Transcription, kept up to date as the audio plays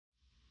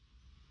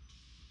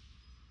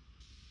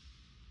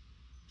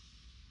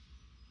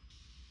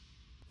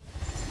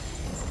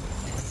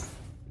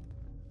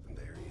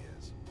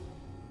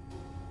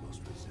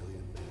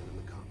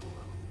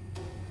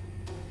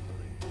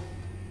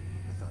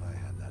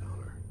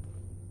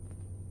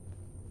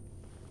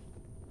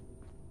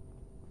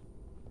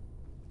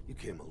You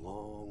came a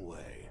long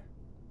way.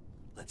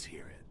 Let's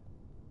hear it.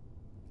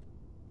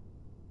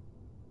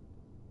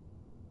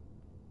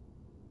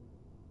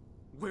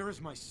 Where is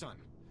my son?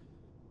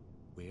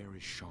 Where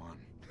is Sean?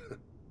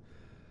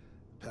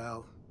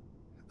 Pal,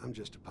 I'm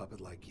just a puppet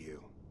like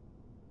you.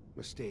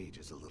 My stage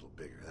is a little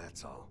bigger,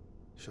 that's all.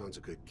 Sean's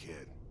a good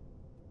kid.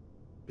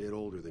 Bit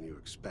older than you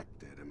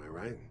expected, am I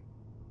right?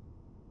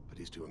 But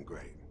he's doing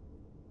great.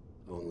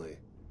 Only,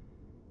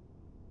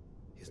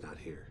 he's not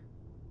here.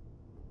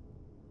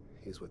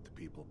 He's with the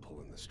people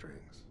pulling the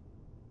strings.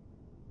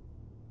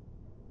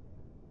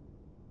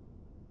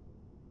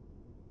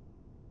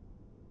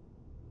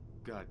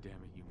 God damn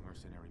it, you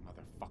mercenary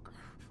motherfucker.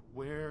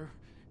 Where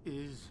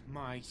is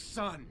my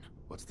son?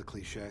 What's the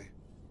cliche?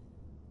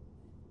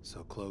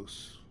 So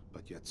close,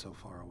 but yet so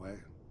far away?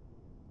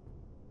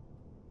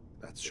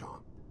 That's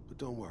Sean. But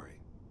don't worry.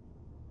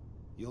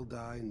 You'll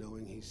die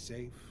knowing he's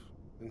safe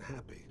and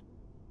happy.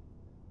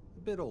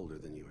 A bit older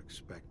than you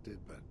expected,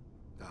 but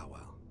ah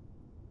well.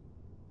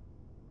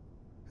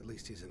 At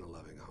least he's in a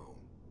loving home.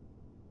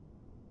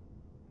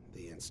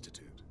 The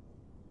Institute.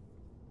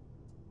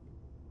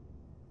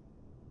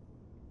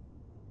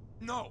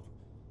 No!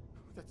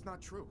 That's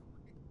not true.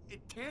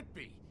 It can't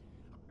be.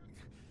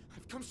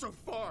 I've come so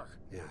far.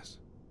 Yes,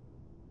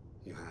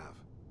 you have.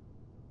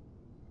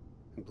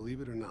 And believe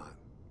it or not,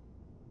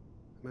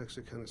 I'm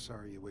actually kind of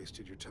sorry you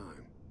wasted your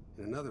time.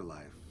 In another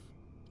life,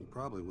 you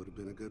probably would have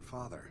been a good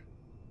father.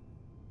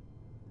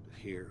 But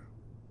here,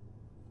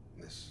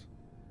 in this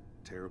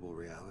terrible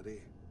reality,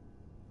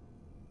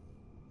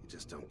 you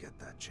just don't get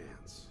that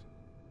chance.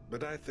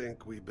 But I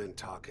think we've been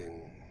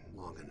talking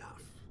long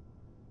enough.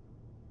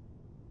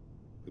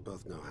 We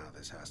both know how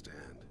this has to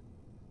end.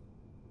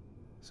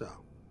 So,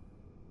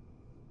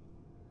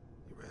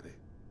 you ready?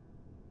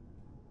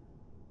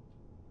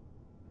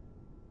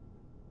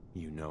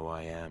 You know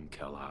I am,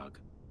 Kellogg.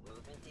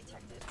 Movement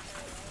detected.